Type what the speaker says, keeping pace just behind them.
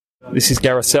This is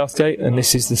Gareth Southgate, and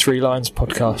this is the Three Lions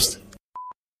podcast.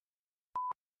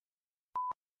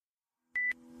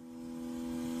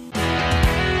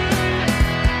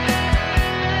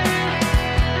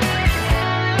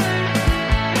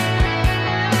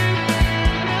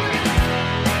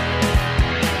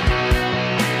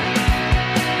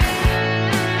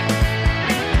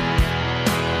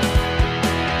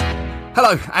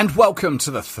 Hello and welcome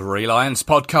to the Three Lions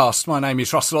podcast. My name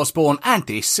is Russell Osborne and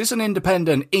this is an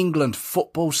independent England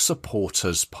football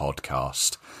supporters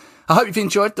podcast. I hope you've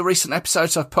enjoyed the recent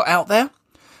episodes I've put out there.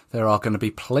 There are going to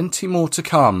be plenty more to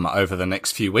come over the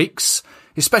next few weeks,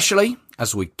 especially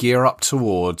as we gear up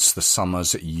towards the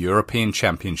summer's European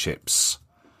Championships.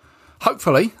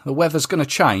 Hopefully the weather's going to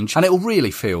change and it will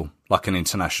really feel like an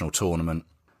international tournament.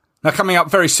 Now coming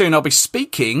up very soon I'll be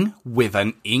speaking with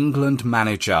an England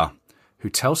manager who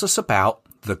tells us about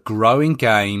the growing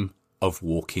game of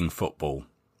walking football.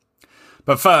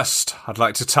 But first, I'd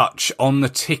like to touch on the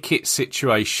ticket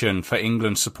situation for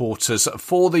England supporters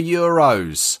for the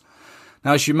Euros.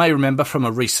 Now, as you may remember from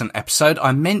a recent episode,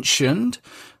 I mentioned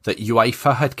that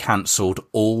UEFA had cancelled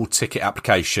all ticket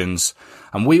applications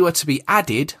and we were to be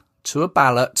added to a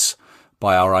ballot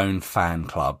by our own fan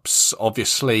clubs.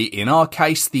 Obviously, in our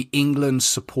case, the England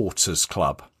Supporters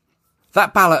Club.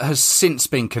 That ballot has since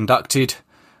been conducted,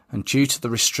 and due to the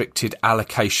restricted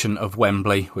allocation of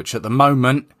Wembley, which at the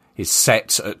moment is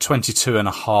set at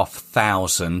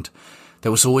 22,500, there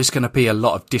was always going to be a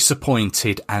lot of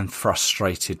disappointed and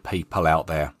frustrated people out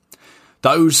there.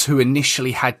 Those who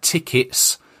initially had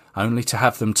tickets only to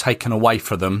have them taken away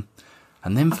from them,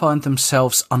 and then find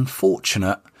themselves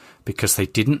unfortunate because they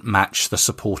didn't match the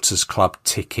Supporters Club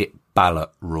ticket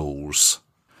ballot rules.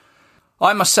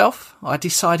 I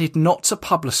decided not to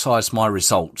publicise my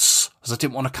results as I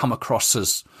didn't want to come across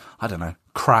as,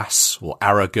 crass or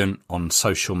arrogant on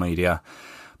social media.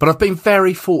 But I've been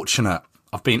very fortunate.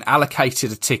 I've been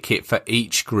allocated a ticket for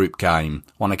each group game,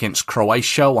 one against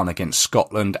Croatia, one against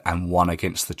Scotland and one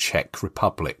against the Czech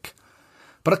Republic.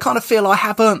 But I kind of feel I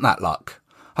have earned that luck.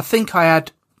 I think I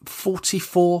had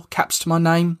 44 caps to my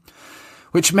name,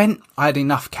 which meant I had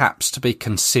enough caps to be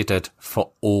considered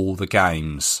for all the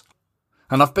games.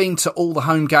 And I've been to all the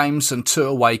home games and 2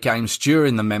 away games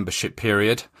during the membership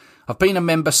period. I've been a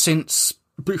member since,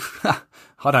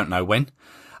 I don't know when.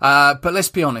 But let's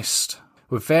be honest,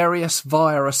 with various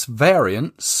virus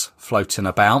variants floating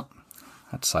about,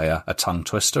 I'd say a tongue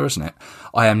twister, isn't it?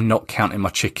 I am not counting my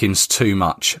chickens too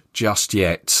much just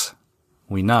yet.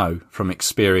 We know from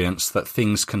experience that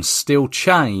things can still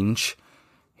change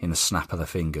in the snap of the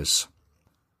fingers.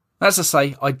 As I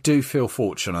say, I do feel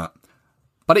fortunate.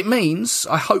 But it means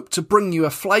I hope to bring you a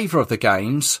flavour of the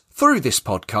games through this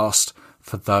podcast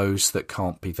for those that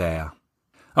can't be there.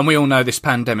 And we all know this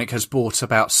pandemic has brought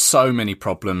about so many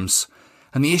problems,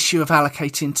 and the issue of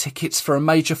allocating tickets for a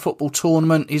major football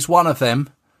tournament is one of them.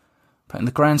 But in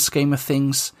the grand scheme of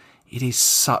things, it is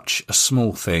such a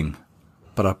small thing.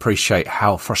 But I appreciate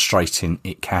how frustrating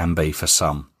it can be for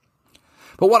some.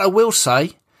 But what I will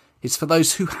say is for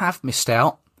those who have missed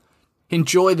out,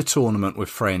 enjoy the tournament with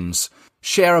friends,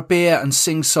 share a beer and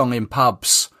sing-song in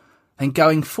pubs, and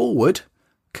going forward,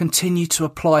 continue to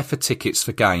apply for tickets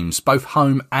for games, both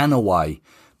home and away.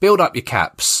 Build up your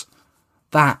caps.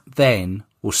 That then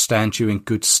will stand you in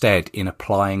good stead in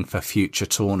applying for future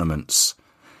tournaments.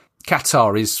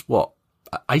 Qatar is,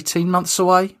 18 months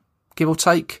away, give or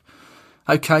take?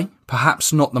 Okay,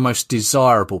 perhaps not the most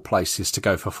desirable places to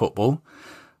go for football,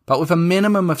 but with a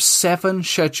minimum of 7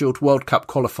 scheduled World Cup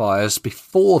qualifiers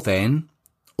before then,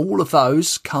 all of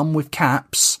those come with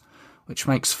caps, which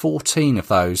makes 14 of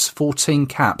those, 14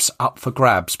 caps up for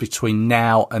grabs between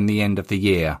now and the end of the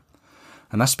year.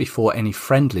 And that's before any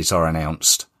friendlies are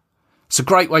announced. It's a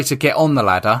great way to get on the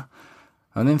ladder.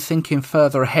 And then thinking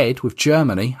further ahead with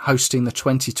Germany hosting the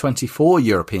 2024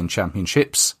 European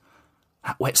Championships,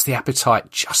 that whets the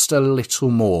appetite just a little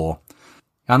more.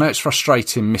 I know it's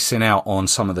frustrating missing out on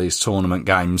some of these tournament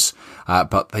games,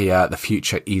 but the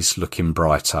future is looking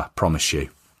brighter, promise you.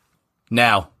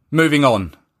 Now, moving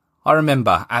on. I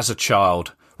remember, as a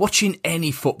child, watching any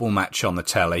football match on the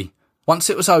telly. Once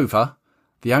it was over,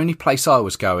 the only place I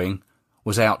was going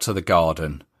was out to the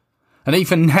garden. And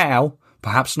even now,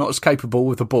 perhaps not as capable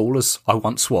with the ball as I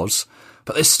once was,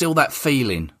 but there's still that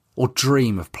feeling or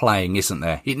dream of playing, isn't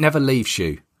there? It never leaves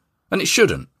you. And it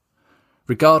shouldn't.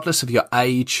 Regardless of your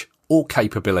age or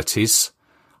capabilities,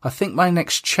 I think my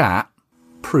next chat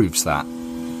proves that.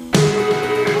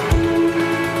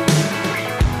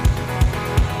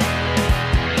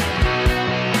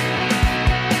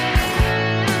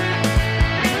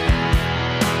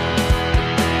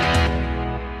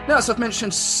 Now, as I've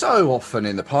mentioned so often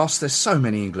in the past, there's so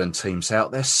many England teams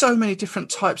out there, so many different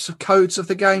types of codes of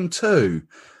the game too.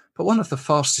 But one of the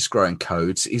fastest growing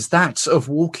codes is that of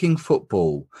walking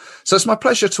football. So it's my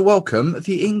pleasure to welcome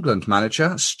the England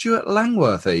manager, Stuart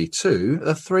Langworthy, to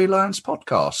the Three Lions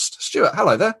podcast. Stuart,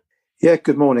 hello there. Yeah,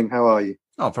 good morning. How are you?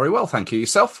 Oh, very well, thank you.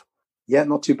 Yourself? Yeah,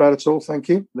 not too bad at all, thank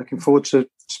you. Looking forward to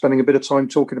spending a bit of time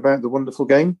talking about the wonderful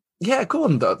game. Yeah, go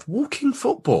on. The walking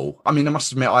football. I mean, I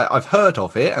must admit, I've heard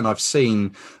of it and I've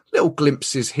seen little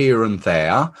glimpses here and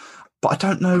there, but I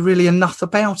don't know really enough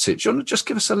about it. Do you want to just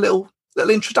give us a little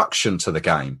introduction to the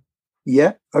game?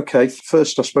 Yeah, okay.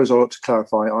 First, I suppose I ought to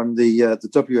clarify. I'm the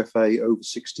WFA over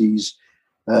 60s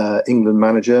England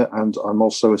manager, and I'm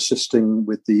also assisting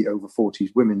with the over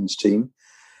 40s women's team.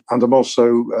 And I'm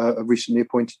also a recently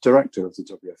appointed director of the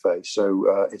WFA.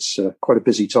 So it's quite a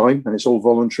busy time, and it's all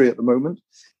voluntary at the moment.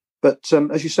 But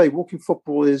as you say, walking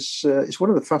football is one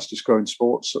of the fastest growing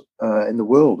sports in the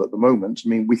world at the moment. I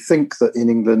mean, we think that in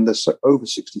England there's over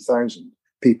 60,000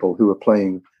 people who are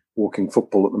playing walking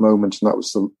football at the moment, and that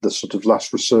was the sort of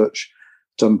last research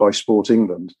done by Sport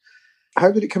England.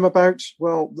 How did it come about?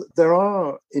 Well, there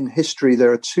are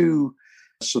two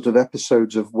sort of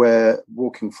episodes of where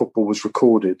walking football was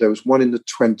recorded. There was one in the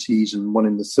 20s and one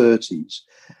in the 30s,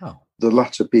 The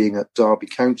latter being at Derby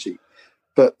County.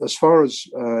 But as far as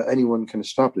anyone can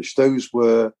establish, those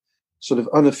were sort of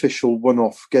unofficial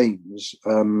one-off games,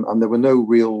 and there were no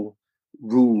real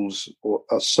rules or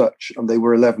as such, and they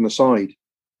were 11-a-side,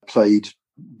 played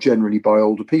generally by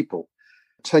older people.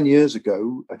 10 years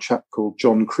ago, a chap called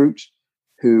John Crute,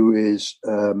 who is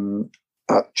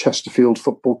at Chesterfield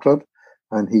Football Club,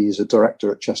 and he's a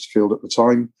director at Chesterfield at the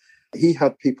time, he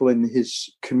had people in his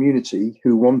community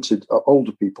who wanted,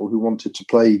 older people who wanted to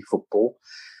play football,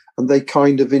 and they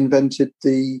kind of invented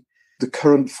the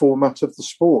current format of the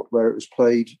sport, where it was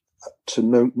played to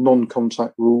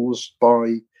non-contact rules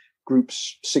by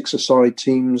groups, six-a-side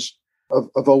teams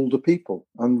of older people.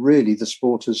 And really, the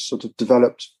sport has sort of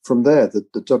developed from there. The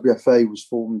WFA was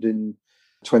formed in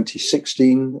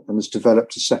 2016 and has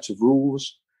developed a set of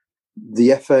rules.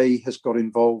 The FA has got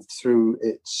involved through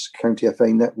its County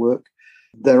FA network.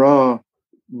 There are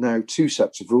now two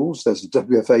sets of rules. There's the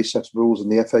WFA set of rules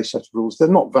and the FA set of rules. They're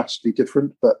not vastly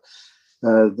different, but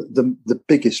the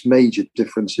biggest major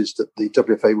difference is that the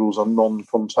WFA rules are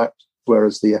non-contact,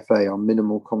 whereas the FA are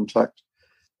minimal contact.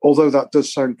 Although that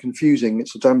does sound confusing,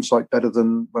 it's a damn sight better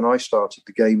than when I started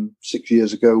the game 6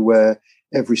 years ago, where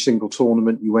every single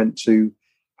tournament you went to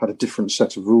had a different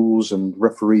set of rules and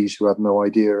referees who had no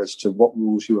idea as to what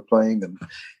rules you were playing, and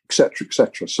et cetera, et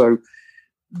cetera. So,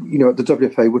 you know, at the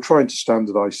WFA, we're trying to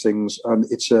standardise things, and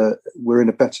we're in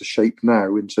a better shape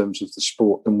now in terms of the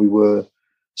sport than we were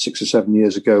 6 or 7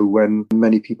 years ago when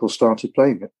many people started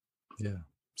playing it. Yeah.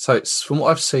 So it's, from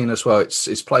what I've seen as well,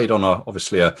 it's played on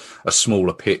obviously a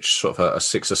smaller pitch, sort of a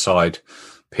six-a-side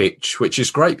pitch, which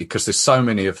is great because there's so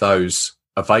many of those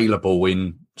available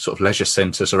in sort of leisure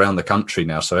centres around the country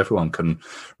now, so everyone can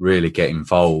really get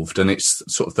involved. And it's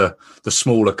sort of the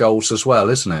smaller goals as well,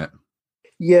 isn't it?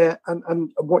 Yeah,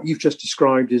 and what you've just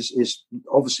described is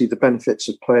obviously the benefits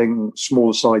of playing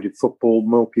smaller-sided football.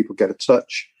 More people get a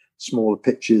touch, smaller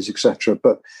pitches, etc.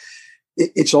 But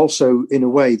it's also, in a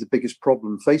way, the biggest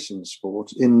problem facing the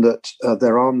sport, in that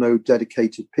there are no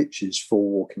dedicated pitches for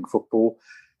walking football.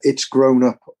 It's grown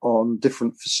up on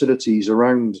different facilities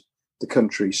around the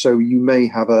country. So you may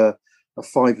have a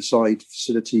five-a-side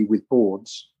facility with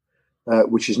boards,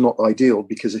 which is not ideal,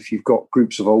 because if you've got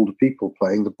groups of older people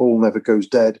playing, the ball never goes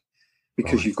dead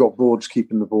because You've got boards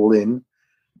keeping the ball in.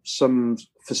 Some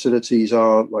facilities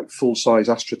are like full-size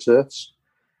AstroTurfs,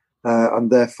 and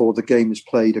therefore the game is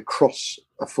played across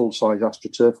a full-size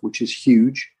AstroTurf, which is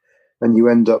huge, and you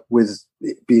end up with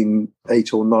it being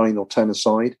 8 or 9 or 10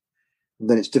 aside, and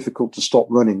then it's difficult to stop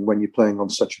running when you're playing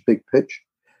on such a big pitch.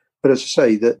 But as I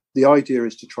say, that the idea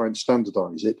is to try and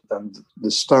standardise it, and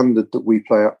the standard that we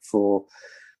play up for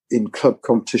in club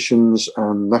competitions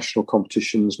and national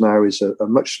competitions now is a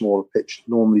much smaller pitch,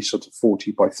 normally sort of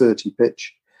 40 by 30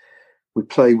 pitch. We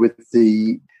play with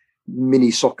the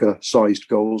mini soccer sized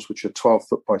goals, which are 12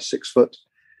 foot by 6 foot.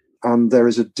 And there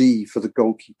is a D for the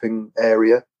goalkeeping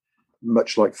area,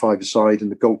 much like five-a-side,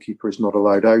 and the goalkeeper is not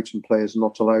allowed out and players are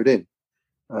not allowed in.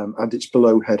 And it's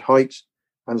below head height.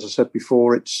 And as I said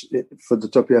before, for the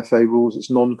WFA rules, it's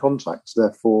non-contact,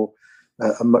 therefore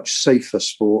a much safer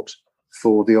sport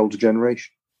for the older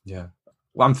generation. Yeah.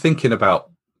 Well, I'm thinking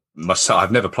about myself.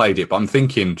 I've never played it, but I'm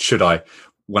thinking, should I,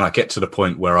 when I get to the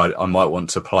point where I might want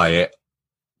to play it,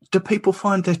 do people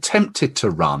find they're tempted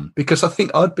to run? Because I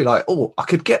think I'd be like, oh, I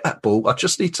could get that ball. I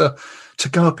just need to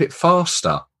go a bit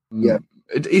faster. Yeah.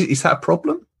 Is that a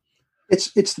problem?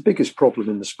 It's the biggest problem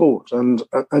in the sport, and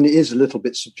it is a little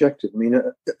bit subjective. I mean,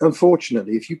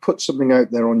 unfortunately, if you put something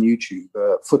out there on YouTube,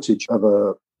 footage of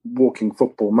a walking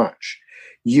football match,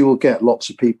 you will get lots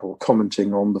of people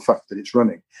commenting on the fact that it's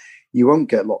running. You won't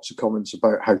get lots of comments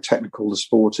about how technical the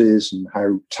sport is and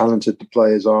how talented the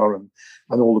players are and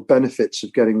all the benefits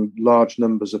of getting large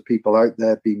numbers of people out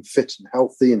there being fit and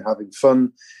healthy and having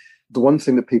fun. The one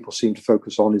thing that people seem to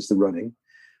focus on is the running.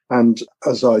 And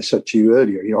as I said to you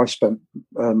earlier, I spent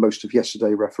most of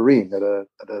yesterday refereeing at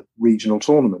a regional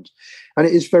tournament, and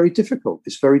it is very difficult.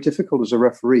 It's very difficult as a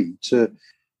referee to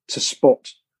spot.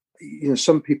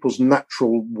 Some people's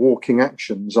natural walking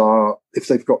actions are,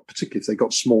 particularly if they've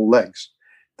got small legs,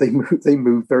 they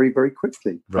move very, very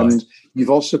quickly. Right. And you've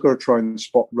also got to try and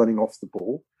spot running off the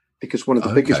ball, because one of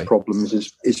the biggest problems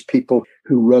is people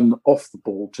who run off the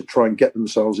ball to try and get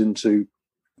themselves into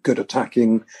good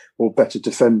attacking or better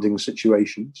defending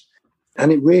situations.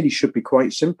 And it really should be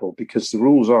quite simple, because the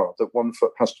rules are that one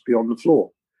foot has to be on the floor.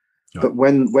 Right. But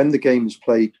when the game is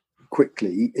played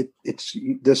quickly,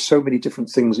 there's so many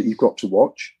different things that you've got to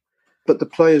watch. But the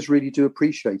players really do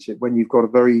appreciate it when you've got a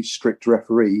very strict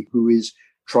referee who is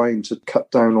trying to cut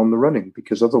down on the running,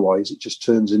 because otherwise it just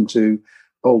turns into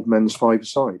old men's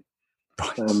five-a-side.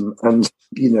 Right. And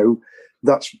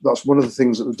that's one of the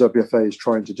things that the WFA is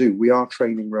trying to do. We are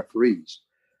training referees,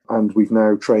 and we've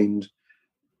now trained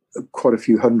quite a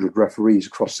few hundred referees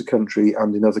across the country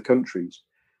and in other countries.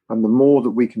 And the more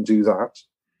that we can do that,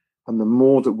 and the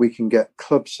more that we can get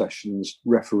club sessions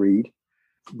refereed,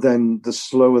 then the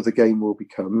slower the game will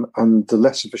become, and the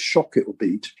less of a shock it will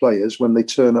be to players when they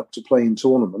turn up to play in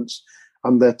tournaments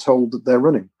and they're told that they're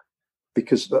running.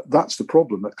 Because that's the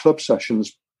problem. At club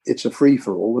sessions, it's a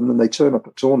free-for-all, and then they turn up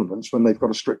at tournaments when they've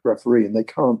got a strict referee and they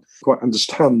can't quite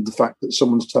understand the fact that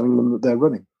someone's telling them that they're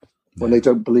running when they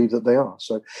don't believe that they are.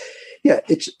 So,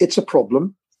 it's a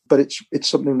problem, but it's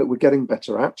something that we're getting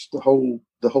better at. The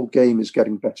whole game is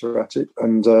getting better at it,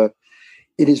 and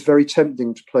it is very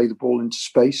tempting to play the ball into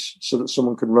space so that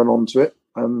someone can run onto it.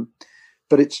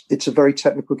 But it's a very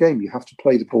technical game. You have to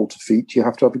play the ball to feet. You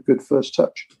have to have a good first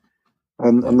touch,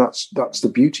 and that's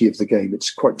the beauty of the game.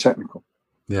 It's quite technical.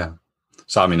 Yeah.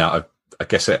 So, I mean, I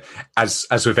guess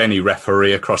as with any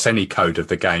referee across any code of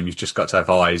the game, you've just got to have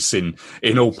eyes in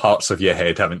all parts of your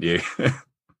head, haven't you?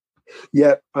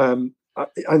 Yeah. And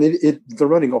the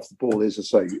running off the ball is,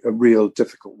 as I say, a real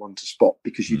difficult one to spot,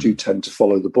 because you do tend to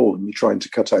follow the ball and you're trying to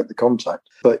cut out the contact.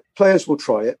 But players will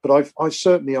try it. But I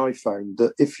found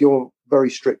that if you're very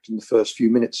strict in the first few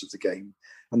minutes of the game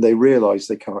and they realise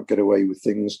they can't get away with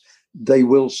things, they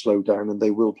will slow down and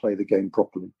they will play the game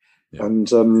properly. Yeah.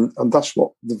 And that's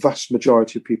what the vast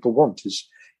majority of people want,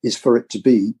 is for it to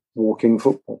be walking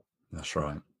football. That's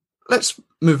right. Let's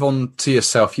move on to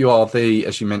yourself. You are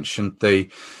as you mentioned, the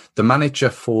manager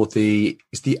for the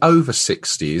over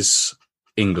 60s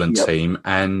England team,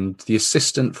 and the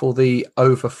assistant for the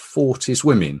over 40s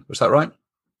women. Was that right?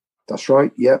 That's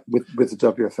right. Yeah, with the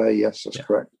WFA. Yes, that's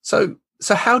correct. So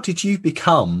how did you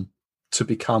become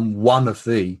one of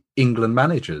the England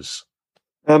managers?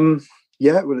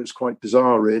 Yeah, well, it's quite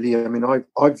bizarre, really. I mean,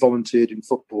 I've volunteered in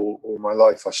football all my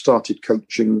life. I started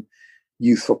coaching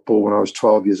youth football when I was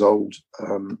 12 years old.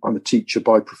 I'm a teacher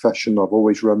by profession. I've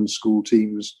always run school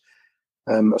teams.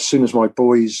 As soon as my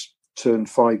boys turned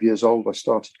 5 years old, I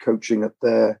started coaching at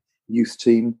their youth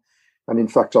team. And in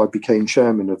fact, I became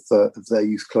chairman of their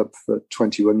youth club for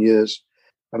 21 years.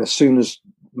 And as soon as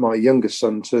my youngest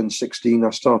son turned 16,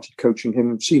 I started coaching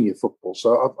him senior football.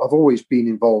 So I've always been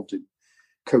involved in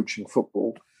coaching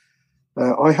football.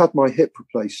 I had my hip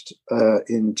replaced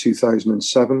in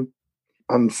 2007.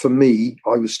 And for me,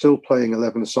 I was still playing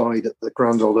 11-a-side at the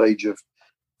grand old age of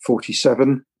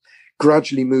 47,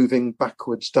 gradually moving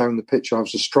backwards down the pitch. I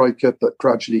was a striker, but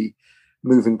gradually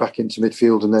moving back into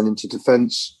midfield and then into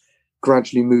defence,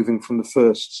 gradually moving from the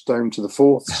firsts down to the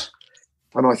fourths.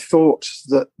 And I thought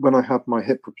that when I had my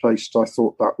hip replaced, I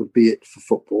thought that would be it for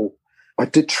football. I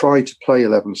did try to play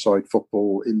 11-side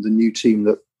football in the new team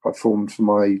that I formed for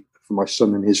my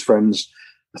son and his friends,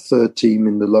 a third team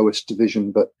in the lowest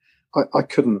division, but I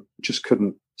couldn't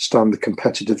stand the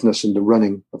competitiveness and the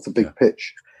running of the big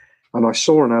pitch. And I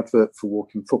saw an advert for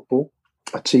Walking Football,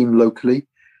 a team locally,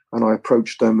 and I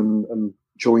approached them and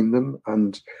joined them,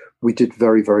 and we did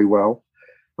very, very well.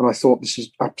 And I thought, this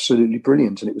is absolutely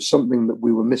brilliant. And it was something that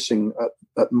we were missing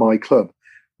at my club.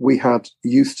 We had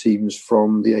youth teams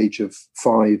from the age of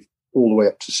 5 all the way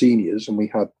up to seniors, and we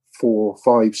had 4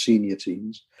 or 5 senior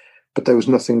teams, but there was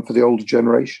nothing for the older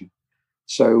generation.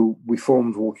 So we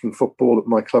formed Walking Football at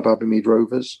my club, Abermead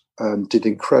Rovers, and did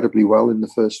incredibly well in the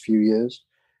first few years.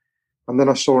 And then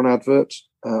I saw an advert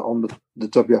on the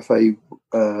WFA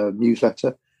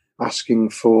newsletter asking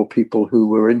for people who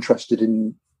were interested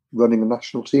in running a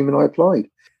national team, and I applied.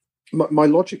 My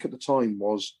logic at the time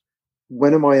was,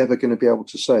 when am I ever going to be able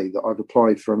to say that I've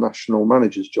applied for a national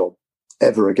manager's job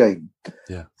ever again?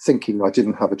 Yeah. Thinking I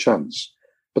didn't have a chance.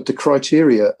 But the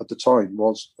criteria at the time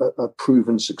was a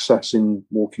proven success in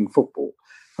walking football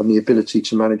and the ability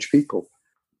to manage people.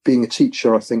 Being a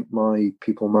teacher, I think my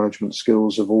people management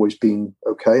skills have always been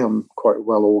okay. I'm quite a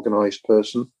well-organised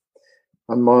person.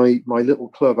 And my little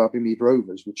club, Abbeymead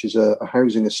Rovers, which is a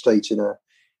housing estate in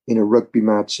a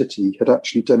rugby-mad city, had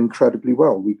actually done incredibly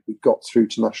well. We got through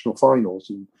to national finals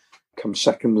and come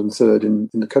second and third in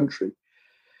the country.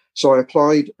 So I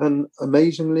applied, and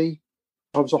amazingly,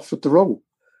 I was offered the role.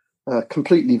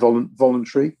 Completely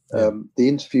voluntary. Yeah. The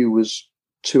interview was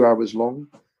 2 hours long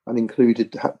and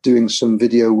included doing some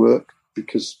video work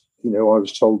because, I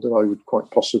was told that I would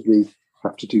quite possibly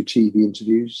have to do TV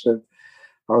interviews. So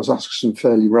I was asked some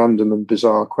fairly random and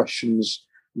bizarre questions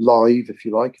live, if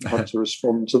you like, and had to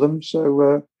respond to them.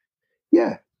 So,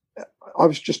 I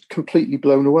was just completely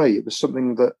blown away. It was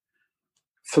something that,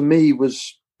 for me,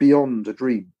 was beyond a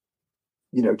dream.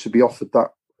 To be offered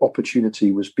that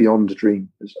opportunity was beyond a dream.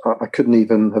 I couldn't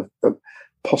even have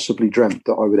possibly dreamt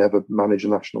that I would ever manage a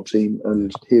national team,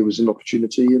 and here was an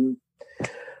opportunity, and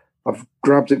I've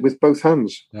grabbed it with both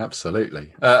hands.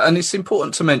 Absolutely. And it's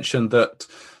important to mention that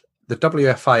the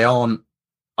WFA aren't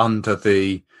under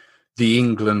the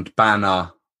England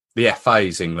banner, the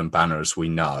FA's England banner, as we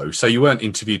know. So you weren't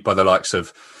interviewed by the likes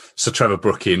of Sir Trevor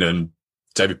Brooking and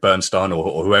David Bernstein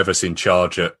or whoever's in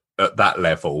charge at that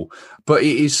level, but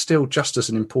it is still just as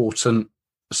an important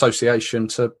association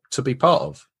to be part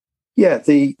of. Yeah,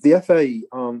 the FA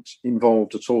aren't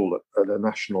involved at all at a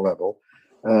national level.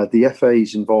 The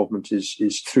FA's involvement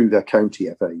is through their county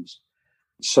FAs.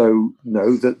 So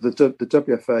no, the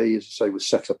WFA, as I say, was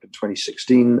set up in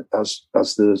 2016 as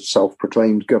the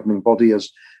self-proclaimed governing body,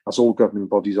 as all governing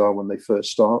bodies are when they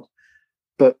first start,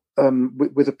 but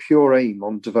with a pure aim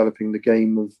on developing the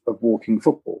game of walking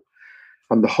football.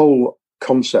 And the whole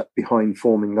concept behind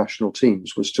forming national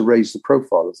teams was to raise the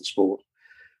profile of the sport.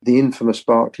 The infamous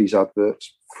Barclays advert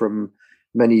from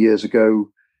many years ago,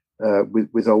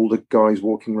 with older guys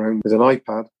walking around with an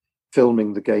iPad,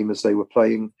 filming the game as they were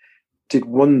playing, did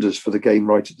wonders for the game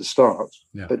right at the start.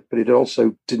 Yeah. But it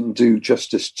also didn't do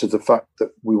justice to the fact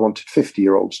that we wanted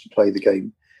 50-year-olds to play the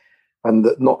game, and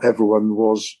that not everyone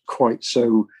was quite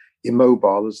so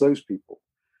immobile as those people.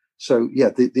 So, yeah,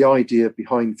 the idea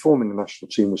behind forming a national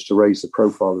team was to raise the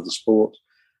profile of the sport.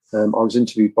 I was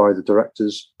interviewed by the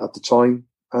directors at the time,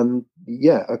 and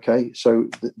so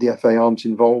the FA aren't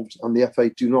involved, and the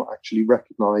FA do not actually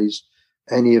recognise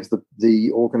any of the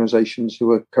organisations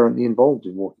who are currently involved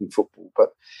in walking football.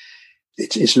 But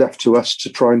it's left to us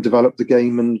to try and develop the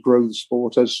game and grow the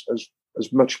sport as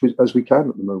much as we can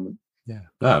at the moment. Yeah,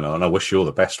 no, and I wish you all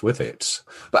the best with it.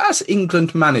 But as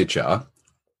England manager,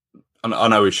 and I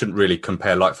know we shouldn't really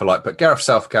compare like for like, but Gareth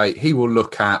Southgate, he will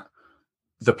look at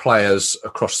the players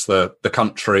across the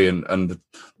country and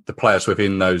the players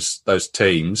within those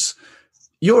teams.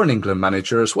 You're an England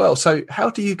manager as well. So how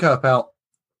do you go about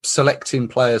selecting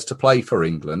players to play for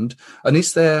England? And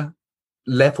is there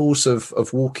levels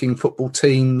of walking football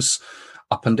teams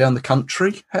up and down the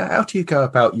country? How do you go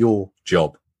about your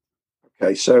job?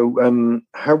 Okay, so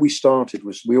how we started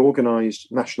was we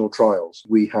organised national trials.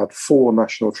 We had 4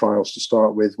 national trials to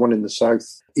start with, one in the south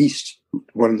east,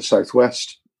 one in the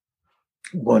southwest,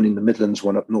 one in the Midlands,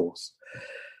 one up north.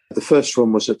 The first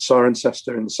one was at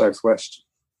Cirencester in the southwest,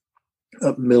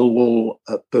 at Millwall,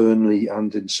 at Burnley,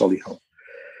 and in Solihull.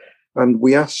 And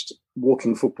we asked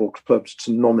walking football clubs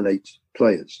to nominate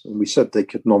players, and we said they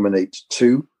could nominate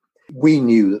 2. We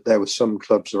knew that there were some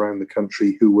clubs around the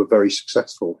country who were very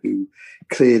successful, who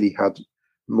clearly had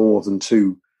more than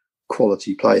 2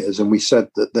 quality players, and we said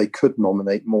that they could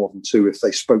nominate more than 2 if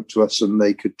they spoke to us and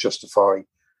they could justify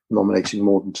nominating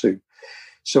more than 2.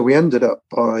 So we ended up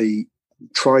by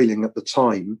trialling at the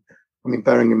time. I mean,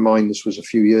 bearing in mind this was a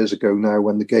few years ago now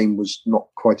when the game was not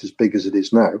quite as big as it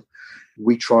is now,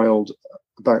 we trialled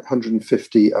about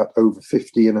 150 at over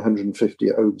 50 and 150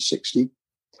 at over 60.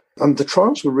 And the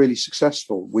trials were really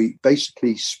successful. We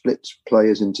basically split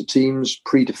players into teams,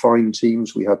 predefined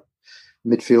teams. We had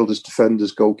midfielders,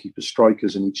 defenders, goalkeepers,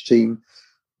 strikers in each team.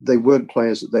 They weren't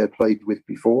players that they had played with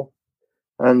before.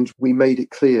 And we made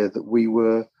it clear that we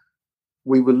were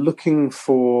looking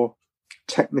for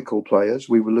technical players.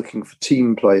 We were looking for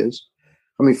team players.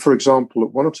 I mean, for example,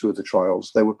 at 1 or 2 of the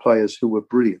trials, there were players who were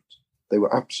brilliant. They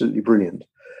were absolutely brilliant.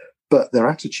 But their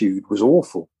attitude was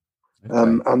awful.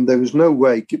 And there was no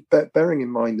way, bearing in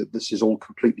mind that this is all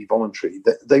completely voluntary,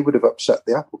 that they would have upset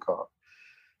the apple cart.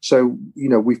 So,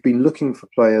 we've been looking for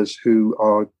players who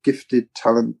are gifted,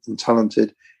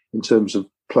 talented in terms of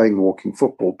playing walking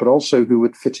football, but also who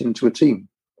would fit into a team.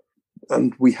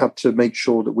 And we had to make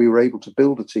sure that we were able to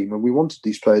build a team, and we wanted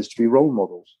these players to be role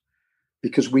models,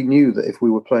 because we knew that if we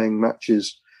were playing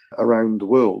matches around the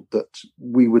world, that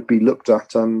we would be looked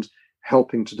at and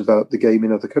helping to develop the game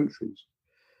in other countries.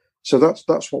 So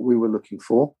that's what we were looking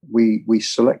for. We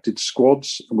selected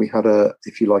squads, and we had a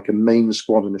main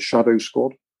squad and a shadow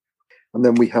squad. And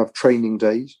then we have training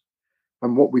days.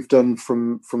 And what we've done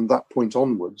from that point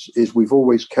onwards is we've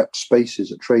always kept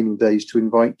spaces at training days to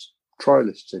invite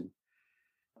trialists in.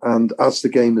 And as the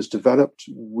game has developed,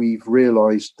 we've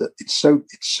realised that it's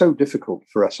so difficult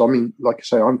for us. I mean, like I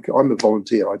say, I'm a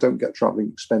volunteer. I don't get travelling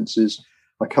expenses.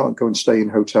 I can't go and stay in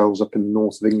hotels up in the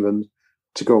north of England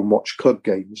to go and watch club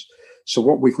games. So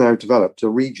what we've now developed are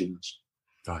regions.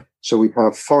 Right. So we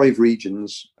have 5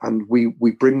 regions, and we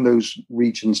bring those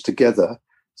regions together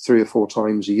 3 or 4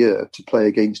 times a year to play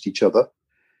against each other.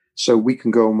 So we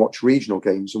can go and watch regional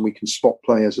games, and we can spot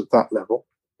players at that level.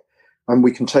 And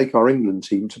we can take our England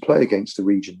team to play against the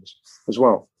regions as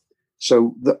well.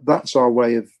 So that's our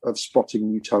way of spotting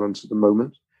new talent at the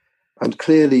moment. And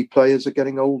clearly players are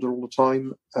getting older all the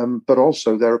time, but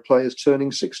also there are players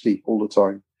turning 60 all the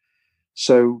time.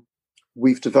 So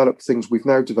we've developed things. We've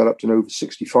now developed an over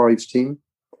 65s team,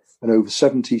 an over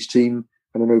 70s team,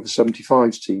 and an over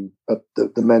 75s team at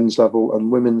the men's level.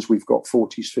 And women's, we've got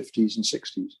 40s, 50s, and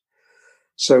 60s.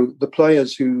 So the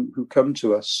players who come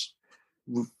to us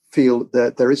feel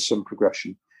that there is some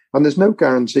progression. And there's no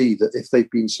guarantee that if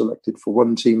they've been selected for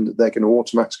one team that they're going to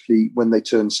automatically, when they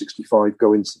turn 65,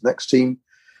 go into the next team.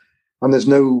 And there's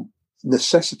no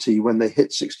necessity when they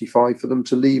hit 65 for them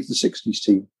to leave the 60s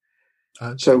team.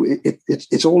 Okay. So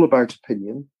it's all about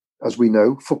opinion. As we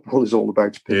know, football is all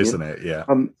about opinion. Isn't it? Yeah.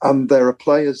 And there are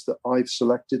players that I've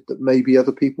selected that maybe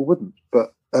other people wouldn't.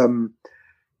 But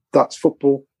that's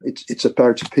football. It's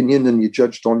about opinion, and you're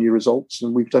judged on your results.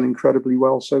 And we've done incredibly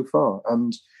well so far.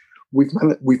 And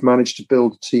we've managed to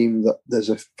build a team that there's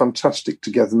a fantastic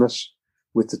togetherness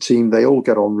with the team. They all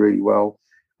get on really well,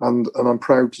 and I'm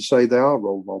proud to say they are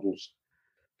role models.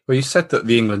 Well, you said that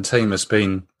the England team has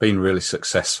been really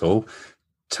successful.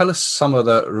 Tell us some of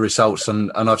the results,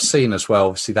 and I've seen as well,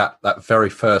 obviously, that very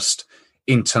first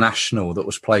international that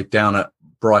was played down at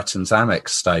Brighton's Amex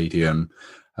Stadium.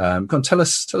 Tell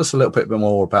us a little bit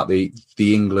more about the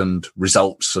England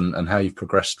results and how you've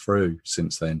progressed through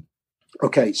since then.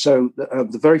 Okay, so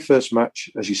the very first match,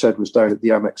 as you said, was down at the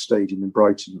Amex Stadium in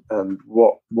Brighton, and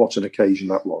what an occasion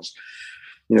that was.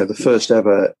 The first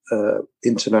ever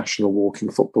international walking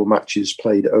football matches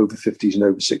played over 50s and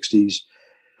over 60s.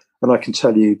 And I can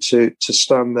tell you, to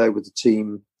stand there with the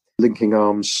team, linking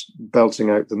arms, belting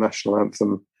out the national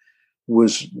anthem,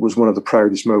 was one of the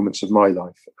proudest moments of my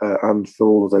life, and for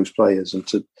all of those players, and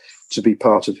to be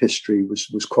part of history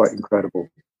was quite incredible.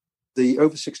 The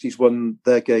over 60s won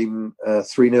their game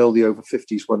 3-0. The over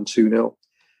 50s won 2-0.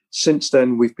 Since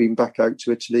then, we've been back out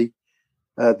to Italy.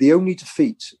 The only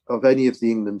defeat of any of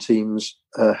the England teams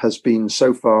has been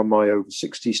so far my over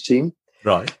 60s team.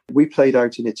 Right. We played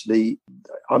out in Italy.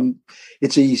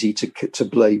 It's easy to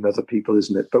blame other people,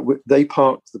 isn't it? But they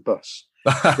parked the bus.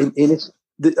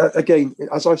 Again,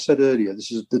 as I said earlier, this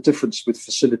is the difference with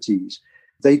facilities.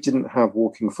 They didn't have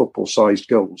walking football-sized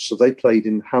goals, so they played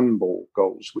in handball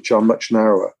goals, which are much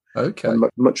narrower, and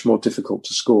much more difficult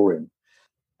to score in.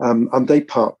 And they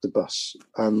parked the bus,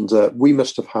 and we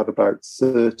must have had about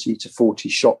 30 to 40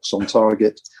 shots on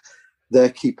target. Their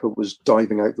keeper was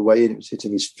diving out the way, and it was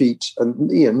hitting his feet, and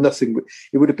nothing.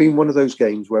 It would have been one of those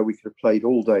games where we could have played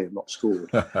all day and not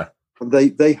scored. And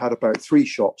they had about 3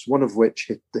 shots, one of which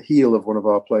hit the heel of one of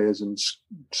our players and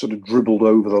sort of dribbled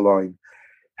over the line.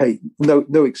 Hey,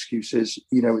 no excuses.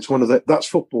 It's one of that's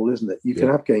football, isn't it? You can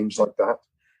have games like that.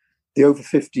 The over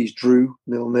 50s drew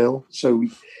 0-0. So,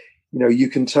 you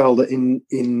can tell that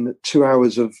in 2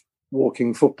 hours of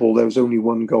walking football, there was only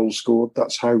 1 goal scored.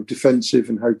 That's how defensive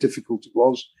and how difficult it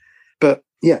was. But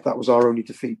that was our only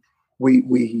defeat.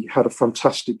 We had a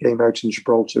fantastic game out in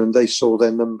Gibraltar, and they saw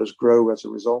their numbers grow as a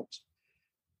result.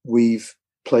 We've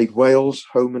played Wales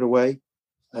home and away,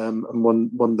 and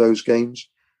won those games.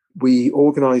 We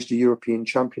organised a European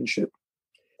Championship.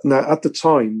 Now, at the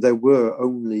time, there were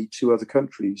only 2 other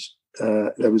countries.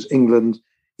 There was England,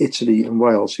 Italy, and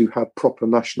Wales who had proper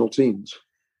national teams.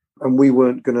 And we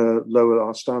weren't going to lower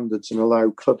our standards and allow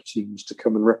club teams to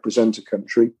come and represent a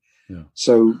country. Yeah.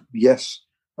 So, yes,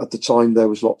 at the time, there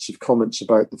was lots of comments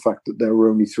about the fact that there were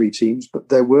only 3 teams, but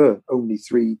there were only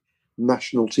 3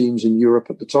 national teams in Europe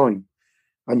at the time,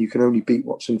 and you can only beat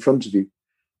what's in front of you.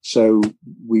 So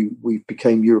we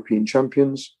became European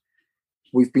champions.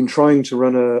 We've been trying to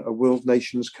run a World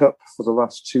Nations Cup for the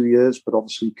last 2 years, but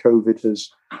obviously COVID has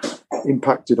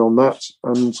impacted on that.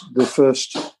 And the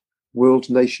first World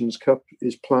Nations Cup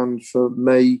is planned for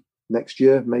May next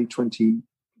year, May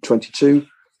 2022.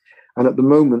 And at the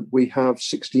moment, we have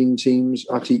 16 teams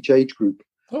at each age group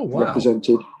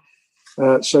represented.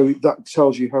 So that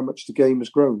tells you how much the game has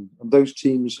grown. And those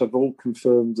teams have all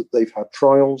confirmed that they've had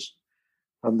trials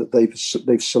and that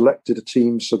they've selected a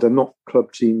team. So they're not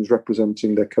club teams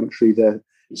representing their country, they're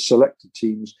selected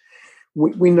teams.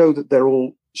 We know that they're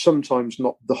all sometimes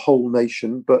not the whole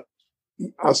nation, but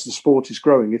as the sport is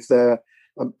growing, if they're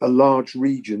a large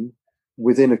region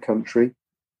within a country,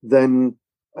 then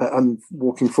and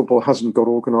walking football hasn't got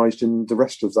organised in the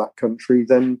rest of that country,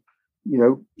 then,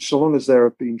 so long as there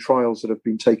have been trials that have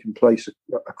been taking place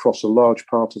across a large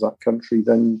part of that country,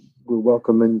 then we'll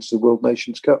welcome them into the World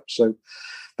Nations Cup. So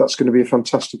that's going to be a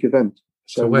fantastic event.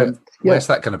 So where's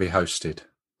that going to be hosted?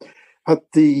 At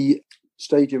the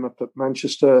stadium up at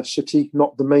Manchester City,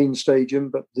 not the main stadium,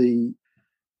 but the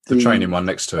training one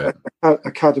next to it.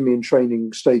 Academy and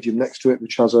training stadium next to it,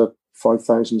 which has a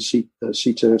 5,000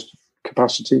 seater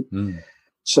capacity.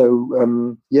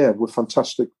 So we're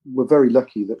fantastic. We're very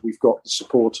lucky that we've got the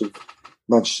support of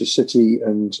Manchester City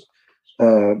and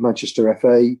Manchester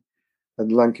FA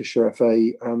and Lancashire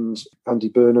FA and Andy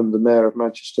Burnham, the Mayor of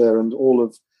Manchester, and all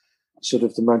of sort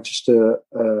of the Manchester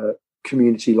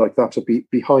community like that are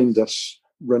behind us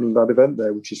running that event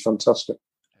there, which is fantastic.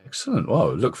 Excellent.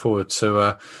 Well, look forward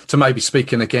to maybe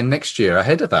speaking again next year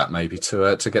ahead of that, maybe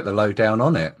to get the lowdown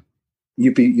on it.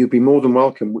 You'd be more than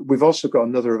welcome. We've also got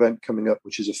another event coming up,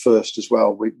 which is a first as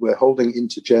well. We're holding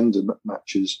intergender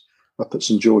matches up at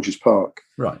St George's Park.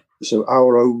 Right. So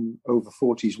our own over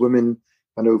 40s women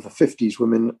and over 50s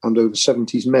women and over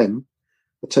 70s men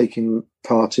are taking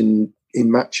part in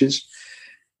matches.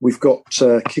 We've got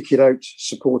Kick It Out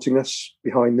supporting us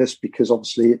behind this because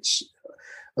obviously it's,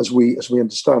 as we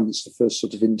understand, it's the first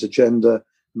sort of intergender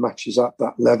matches at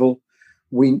that level.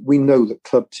 We know that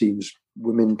club teams,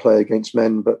 women play against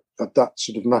men, but at that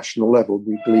sort of national level,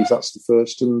 we believe that's the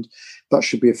first, and that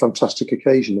should be a fantastic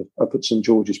occasion up at St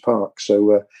George's Park.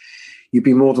 So you'd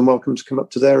be more than welcome to come up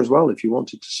to there as well if you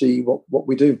wanted to see what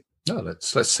we do. Oh,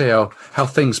 let's see how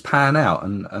things pan out,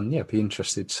 and be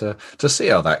interested to see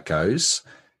how that goes.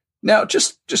 Now,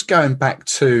 just going back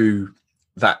to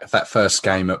that first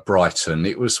game at Brighton,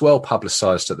 it was well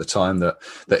publicised at the time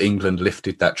that England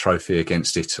lifted that trophy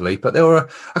against Italy, but there were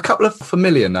a couple of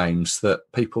familiar names that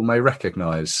people may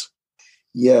recognise.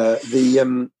 Yeah,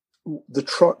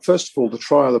 first of all, the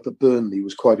trial up at Burnley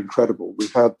was quite incredible. We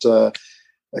had a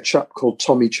chap called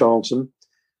Tommy Charlton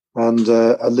and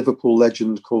a Liverpool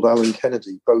legend called Alan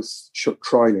Kennedy, both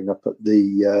trialling up at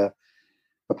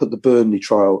the Burnley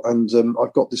trial, and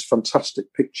I've got this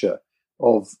fantastic picture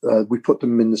of we put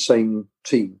them in the same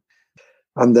team,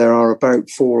 and there are about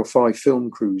 4 or 5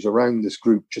 film crews around this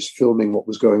group just filming what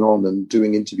was going on and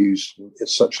doing interviews and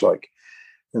such like.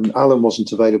 And Alan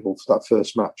wasn't available for that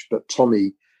first match, but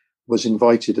Tommy was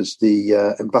invited as the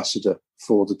ambassador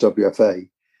for the WFA,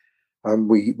 and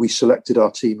we selected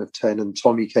our team of 10, and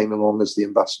Tommy came along as the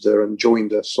ambassador and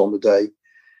joined us on the day,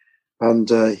 and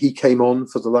he came on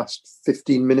for the last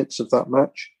 15 minutes of that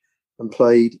match and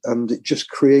played, and it just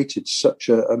created such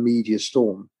a media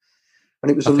storm.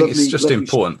 And it was it's just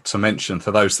important to mention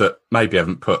for those that maybe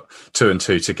haven't put 2 and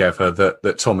 2 together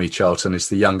that Tommy Charlton is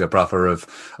the younger brother of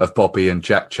Bobby and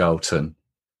Jack Charlton.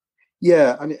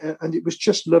 Yeah, and it was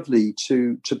just lovely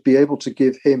to be able to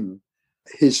give him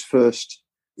his first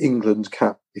England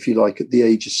cap, if you like, at the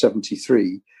age of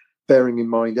 73, bearing in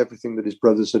mind everything that his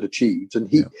brothers had achieved. And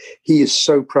he is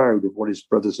so proud of what his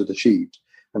brothers had achieved.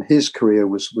 And his career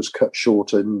was cut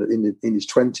short in his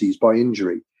 20s by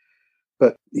injury.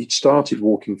 But he'd started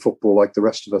walking football like the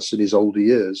rest of us in his older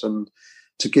years. And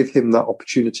to give him that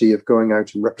opportunity of going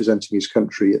out and representing his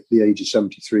country at the age of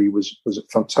 73 was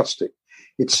fantastic.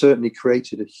 It certainly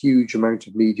created a huge amount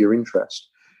of media interest,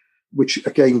 which,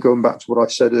 again, going back to what I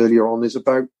said earlier on, is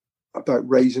about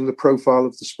raising the profile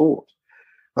of the sport.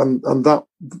 And that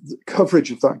the coverage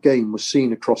of that game was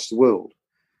seen across the world.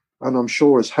 And I'm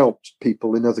sure has helped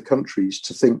people in other countries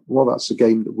to think, well, that's a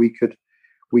game that we could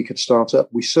start up.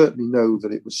 We certainly know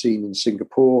that it was seen in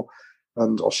Singapore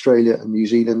and Australia and New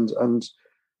Zealand, and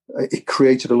it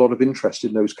created a lot of interest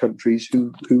in those countries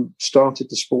who started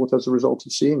the sport as a result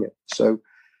of seeing it. So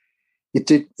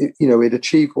it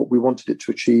achieved what we wanted it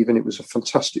to achieve, and it was a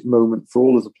fantastic moment for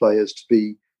all of the players to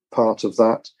be part of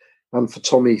that. And for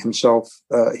Tommy himself,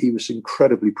 he was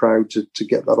incredibly proud to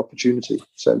get that opportunity.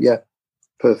 So, yeah,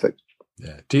 perfect.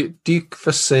 Yeah. Do you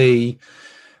foresee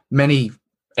many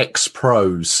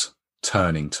ex-pros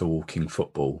turning to walking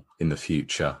football in the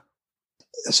future?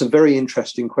 That's a very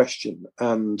interesting question.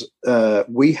 And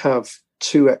we have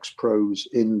 2 ex-pros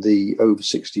in the over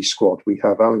 60 squad. We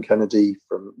have Alan Kennedy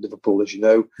from Liverpool, as you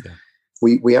know. Yeah.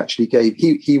 We actually gave,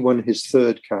 he won his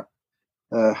 3rd cap,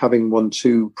 having won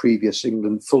 2 previous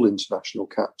England full international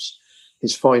caps,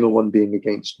 his final one being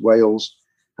against Wales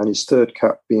and his 3rd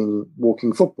cap being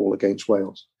walking football against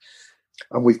Wales.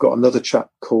 And we've got another chap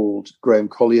called Graham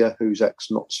Collier, who's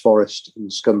ex-Notts Forest and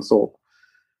Scunthorpe.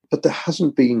 But there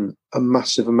hasn't been a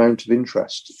massive amount of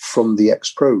interest from the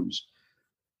ex-pros.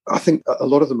 I think a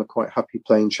lot of them are quite happy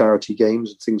playing charity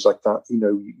games and things like that. You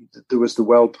know, there was the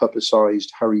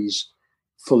well-publicised Harry's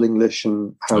Full English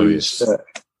and Harry's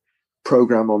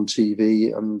programme on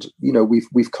TV. And, you know,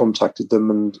 we've contacted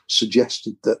them and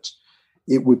suggested that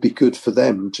it would be good for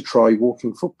them to try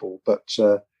walking football. But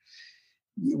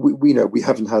we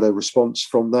haven't had a response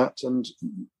from that. And,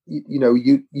 you know,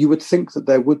 you would think that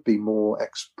there would be more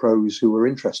ex-pros who are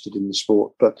interested in the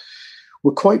sport, but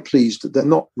we're quite pleased that they're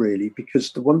not really,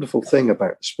 because the wonderful thing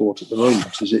about the sport at the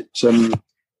moment is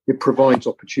it provides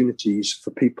opportunities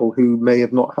for people who may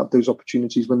have not had those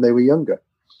opportunities when they were younger.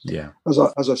 Yeah.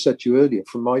 As I said to you earlier,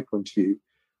 from my point of view,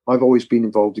 I've always been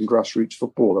involved in grassroots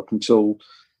football up until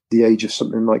the age of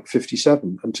something like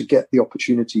 57. And to get the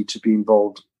opportunity to be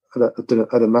involved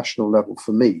at a national level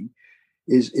for me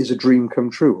is a dream come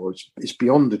true, or it's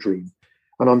beyond a dream.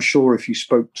 And I'm sure if you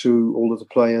spoke to all of the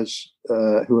players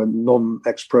who are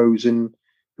non-ex-pros who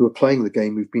are playing the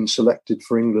game, who've been selected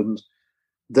for England,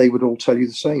 they would all tell you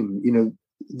the same. You know,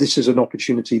 this is an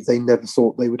opportunity they never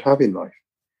thought they would have in life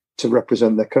to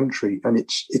represent their country. And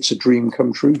it's a dream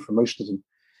come true for most of them.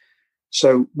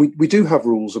 So we do have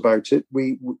rules about it.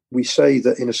 We say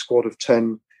that in a squad of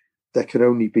 10, there can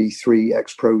only be 3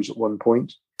 ex-pros at one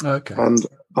point. Okay.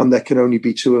 And there can only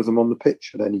be 2 of them on the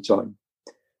pitch at any time.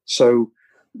 So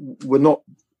we're not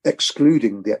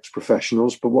excluding the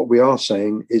ex-professionals, but what we are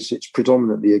saying is it's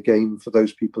predominantly a game for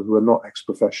those people who are not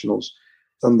ex-professionals.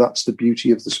 And that's the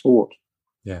beauty of the sport.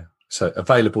 Yeah. So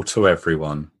available to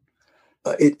everyone.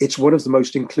 It's one of the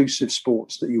most inclusive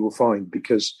sports that you will find,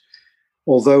 because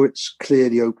although it's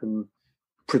clearly open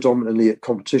predominantly at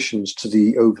competitions to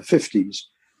the over 50s,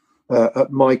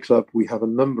 at my club, we have a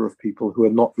number of people who are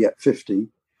not yet 50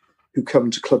 who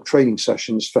come to club training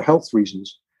sessions for health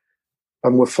reasons.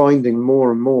 And we're finding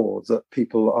more and more that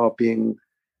people are being,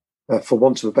 for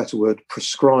want of a better word,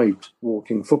 prescribed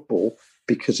walking football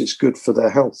because it's good for their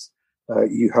health.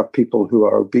 You have people who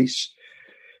are obese.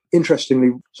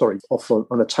 Interestingly, off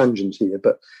on a tangent here,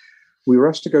 but we were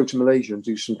asked to go to Malaysia and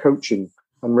do some coaching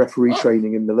and referee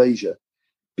training in Malaysia,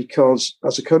 because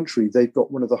as a country, they've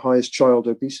got one of the highest child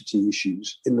obesity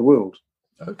issues in the world.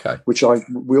 Okay. Which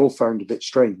we all found a bit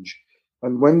strange.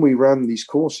 And when we ran these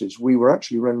courses, we were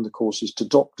actually running the courses to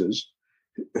doctors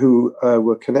who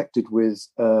were connected with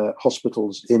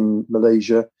hospitals in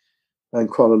Malaysia and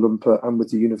Kuala Lumpur, and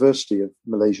with the University of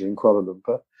Malaysia in Kuala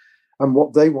Lumpur. And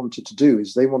what they wanted to do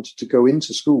is they wanted to go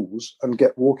into schools and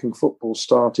get walking football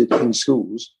started in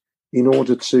schools in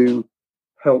order to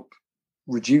help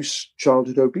reduce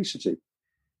childhood obesity.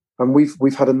 And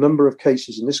we've had a number of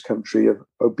cases in this country of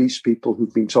obese people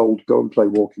who've been told, go and play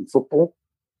walking football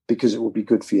because it will be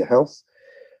good for your health.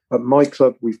 At my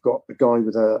club, we've got a guy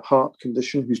with a heart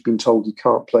condition who's been told he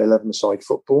can't play 11-a-side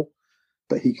football,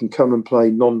 but he can come and play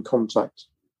non-contact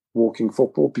walking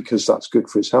football because that's good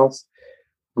for his health.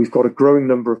 We've got a growing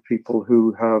number of people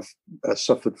who have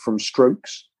suffered from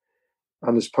strokes,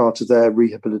 and as part of their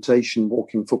rehabilitation,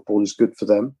 walking football is good for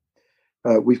them.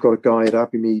 We've got a guy at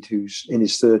Abbeymead who's in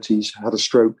his 30s, had a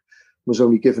stroke, was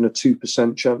only given a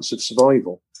 2% chance of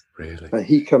survival. Really?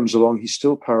 He comes along, he's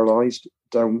still paralysed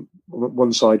down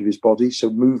one side of his body, so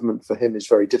movement for him is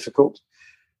very difficult.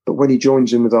 But when he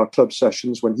joins in with our club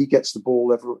sessions, when he gets the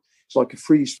ball, it's like a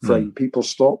freeze frame. People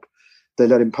stop, they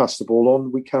let him pass the ball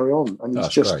on, we carry on. And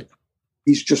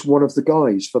he's just one of the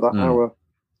guys for that hour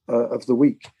of the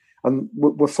week. And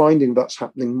we're finding that's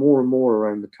happening more and more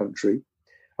around the country.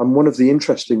 And one of the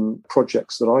interesting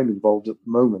projects that I'm involved at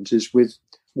the moment is with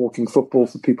walking football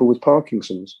for people with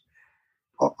Parkinson's.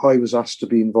 I was asked to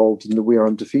be involved in the We Are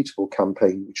Undefeatable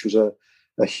campaign, which was a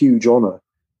huge honour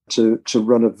to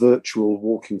run a virtual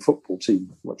walking football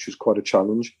team, which was quite a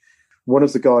challenge. One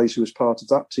of the guys who was part of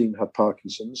that team had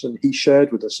Parkinson's, and he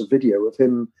shared with us a video of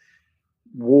him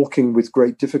walking with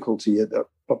great difficulty at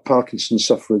a Parkinson's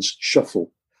sufferer's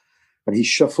shuffle. And he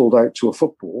shuffled out to a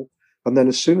football, And then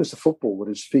as soon as the football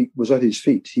was at his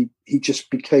feet, he just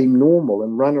became normal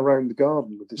and ran around the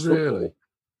garden with his football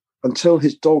until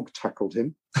his dog tackled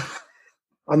him.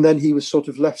 And then he was sort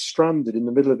of left stranded in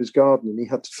the middle of his garden, and he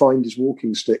had to find his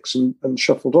walking sticks and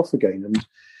shuffled off again. And,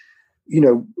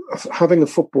 having a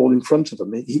football in front of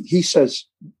him, he says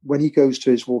when he goes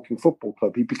to his walking football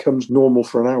club, he becomes normal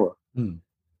for an hour.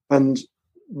 And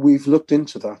we've looked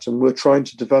into that, and we're trying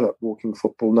to develop walking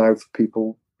football now for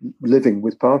people living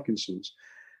with Parkinson's.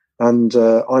 And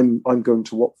I'm going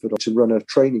to Watford to run a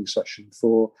training session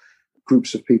for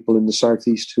groups of people in the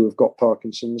southeast who have got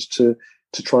Parkinson's to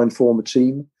try and form a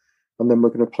team. And then we're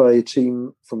going to play a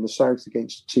team from the south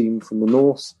against a team from the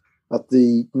north at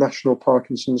the National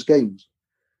Parkinson's Games,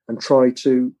 and try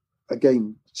to,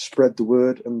 again, spread the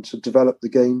word and to develop the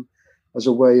game as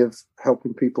a way of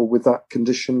helping people with that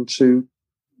condition to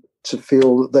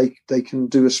feel that they can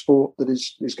do a sport that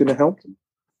is going to help them.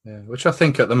 Yeah, which I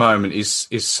think at the moment is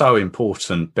so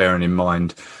important, bearing in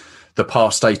mind the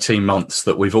past 18 months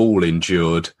that we've all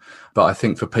endured. But I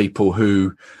think for people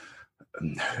who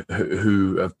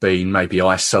have been maybe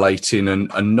isolating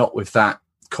and not with that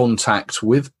contact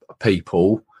with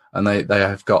people, and they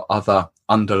have got other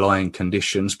underlying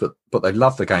conditions, but they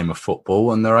love the game of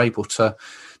football and they're able to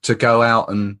go out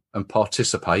and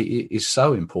participate, is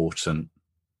so important.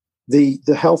 The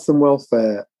health and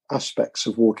welfare aspects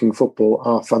of walking football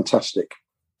are fantastic.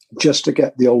 Just to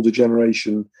get the older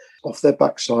generation off their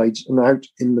backsides and out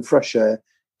in the fresh air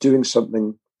doing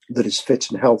something that is fit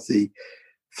and healthy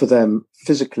for them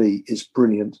physically is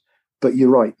brilliant. But you're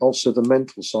right, also the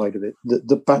mental side of it,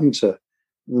 the banter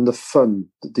and the fun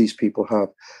that these people have.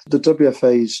 The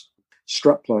WFA's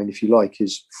strapline, if you like,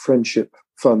 is friendship,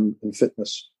 fun and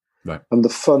fitness. Right. And the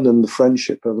fun and the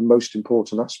friendship are the most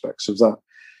important aspects of that.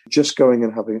 Just going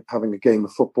and having a game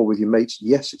of football with your mates,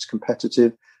 yes, it's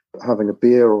competitive, but having a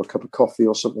beer or a cup of coffee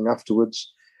or something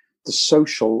afterwards, the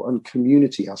social and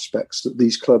community aspects that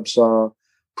these clubs are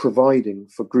providing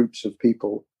for groups of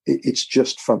people, it's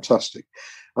just fantastic.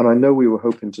 And I know we were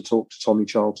hoping to talk to Tommy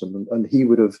Charlton, and he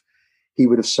would have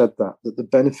said that the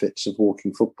benefits of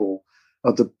walking football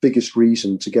are the biggest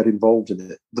reason to get involved in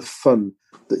it. The fun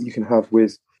that you can have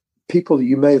with people that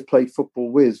you may have played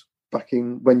football with back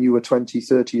in when you were 20,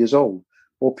 30 years old,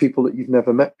 or people that you've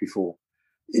never met before.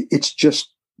 It's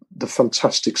just the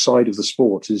fantastic side of the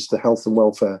sport is the health and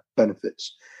welfare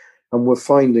benefits. And we're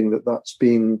finding that that's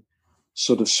being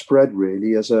sort of spread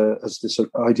really as this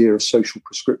idea of social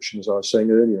prescription, as I was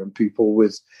saying earlier, and people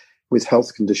with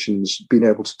health conditions being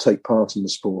able to take part in the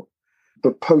sport.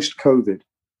 But post-COVID,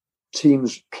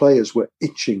 players were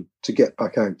itching to get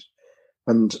back out.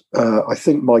 And I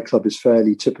think my club is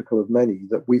fairly typical of many,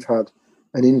 that we've had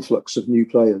an influx of new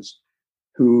players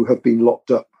who have been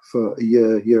locked up for a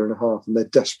year and a half, and they're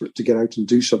desperate to get out and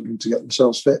do something to get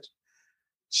themselves fit.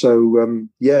 So,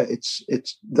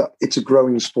 it's a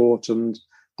growing sport, and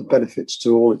the benefits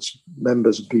to all its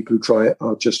members and people who try it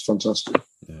are just fantastic.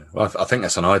 Yeah, well, I think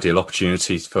that's an ideal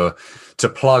opportunity to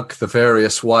plug the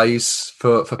various ways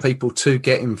for people to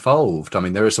get involved. I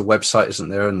mean, there is a website, isn't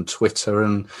there, and Twitter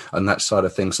and that side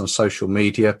of things on social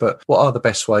media. But what are the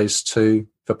best ways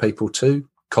for people to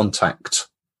contact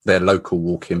their local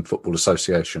walk-in football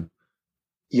association?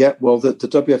 Yeah, well, the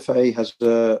WFA has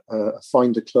a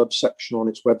Find a Club section on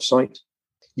its website.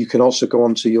 You can also go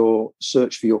onto your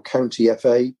search for your county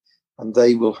FA, and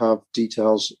they will have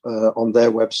details on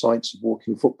their websites of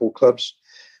walking football clubs.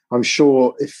 I'm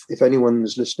sure if anyone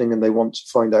is listening and they want to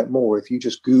find out more, if you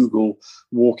just Google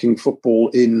walking football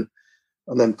in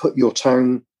and then put your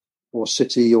town or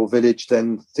city or village,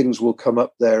 then things will come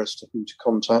up there as to who to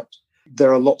contact.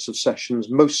 There are lots of sessions.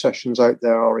 Most sessions out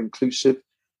there are inclusive.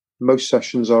 Most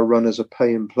sessions are run as a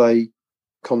pay and play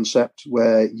concept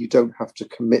where you don't have to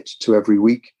commit to every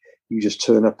week. You just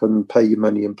turn up and pay your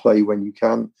money and play when you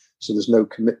can. So there's no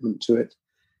commitment to it.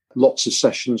 Lots of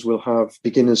sessions will have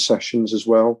beginners sessions as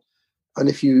well. And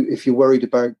if you're worried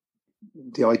about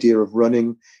the idea of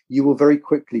running, you will very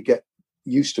quickly get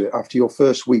used to it. After your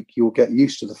first week, you'll get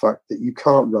used to the fact that you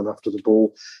can't run after the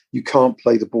ball. You can't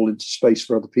play the ball into space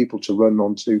for other people to run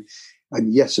onto.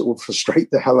 And yes, it will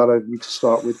frustrate the hell out of you to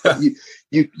start with, but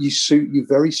you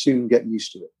very soon get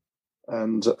used to it.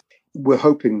 And we're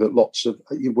hoping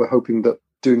that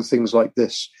doing things like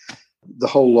this, the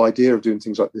whole idea of doing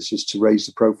things like this is to raise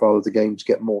the profile of the game, to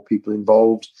get more people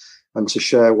involved, and to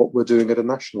share what we're doing at a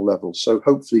national level. So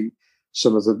hopefully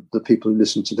some of the people who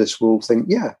listen to this will think,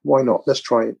 yeah, why not? Let's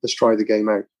try it. Let's try the game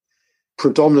out.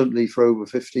 Predominantly for over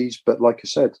 50s, but like I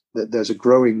said, there's a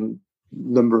growing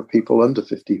number of people under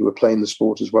 50 who are playing the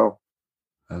sport as well.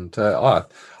 And I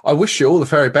wish you all the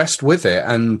very best with it,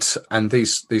 and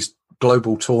these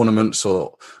global tournaments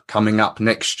or coming up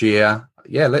next year,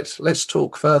 yeah, let's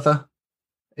talk further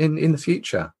in the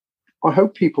future. I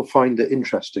hope people find it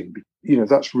interesting.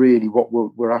 That's really what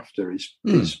we're after is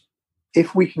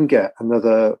if we can get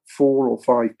another 4 or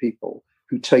 5 people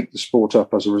who take the sport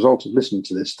up as a result of listening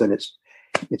to this, then it's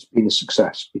been a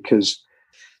success, because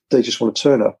they just want to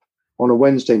turn up on a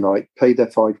Wednesday night, pay their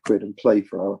 £5 and play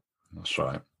for an hour. That's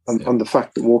right. And the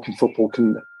fact that walking football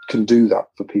can do that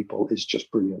for people is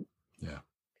just brilliant. Yeah.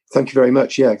 Thank you very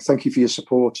much. Yeah, thank you for your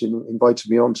support and inviting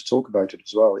me on to talk about it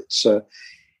as well.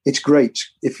 It's great.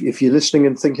 If you're listening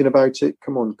and thinking about it,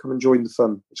 come and join the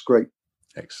fun. It's great.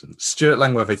 Excellent. Stuart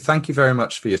Langworthy, thank you very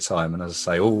much for your time. And as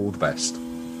I say, all the best.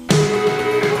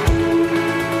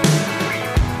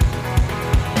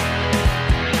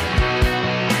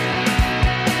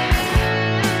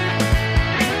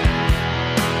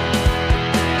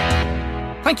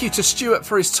 Thank you to Stuart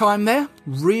for his time there.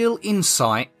 Real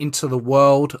insight into the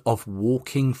world of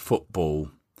walking football.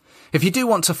 If you do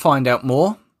want to find out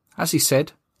more, as he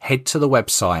said, head to the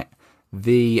website,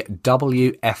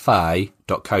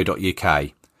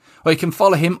 thewfa.co.uk. Or you can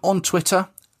follow him on Twitter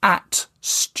at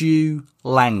Stu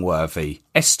Langworthy,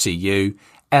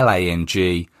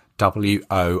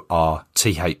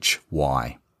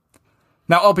 STULangworthy.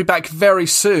 Now, I'll be back very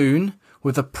soon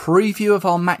with a preview of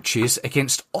our matches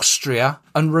against Austria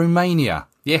and Romania.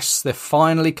 Yes, they're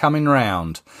finally coming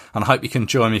round, and I hope you can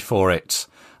join me for it.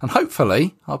 And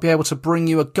hopefully I'll be able to bring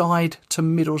you a guide to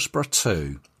Middlesbrough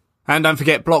too. And don't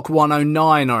forget, Block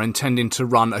 109 are intending to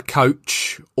run a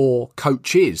coach or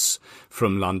coaches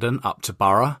from London up to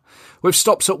Borough, with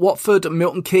stops at Watford,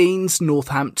 Milton Keynes,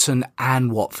 Northampton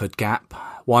and Watford Gap.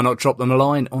 Why not drop them a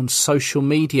line on social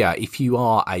media if you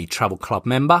are a travel club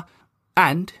member,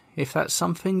 and if that's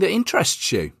something that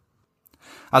interests you.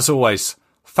 As always,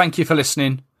 thank you for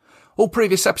listening. All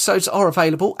previous episodes are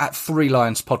available at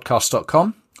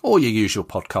threelionspodcast.com or your usual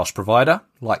podcast provider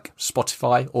like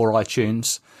Spotify or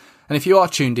iTunes. And if you are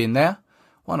tuned in there,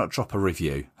 why not drop a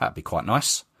review? That'd be quite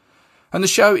nice. And the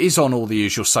show is on all the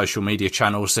usual social media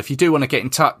channels. If you do want to get in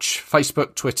touch,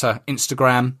 Facebook, Twitter,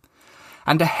 Instagram.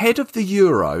 And ahead of the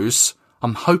Euros,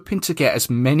 I'm hoping to get as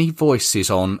many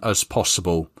voices on as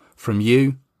possible from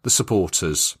you, the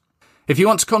supporters. If you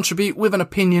want to contribute with an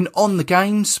opinion on the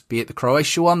games, be it the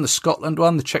Croatia one, the Scotland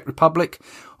one, the Czech Republic,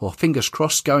 or fingers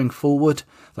crossed going forward,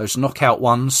 those knockout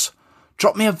ones,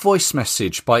 drop me a voice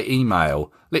message by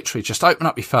email. Literally just open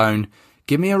up your phone,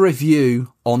 give me a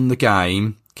review on the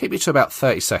game, keep it to about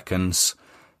 30 seconds,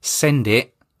 send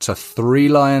it to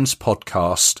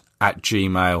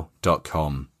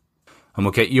threelionspodcast@gmail.com, and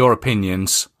we'll get your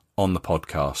opinions on the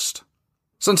podcast.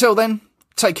 So until then,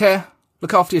 take care,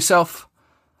 look after yourself.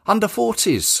 Under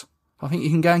 40s. I think you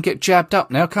can go and get jabbed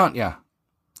up now, can't you?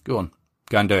 Go on,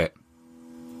 go and do it.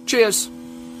 Cheers.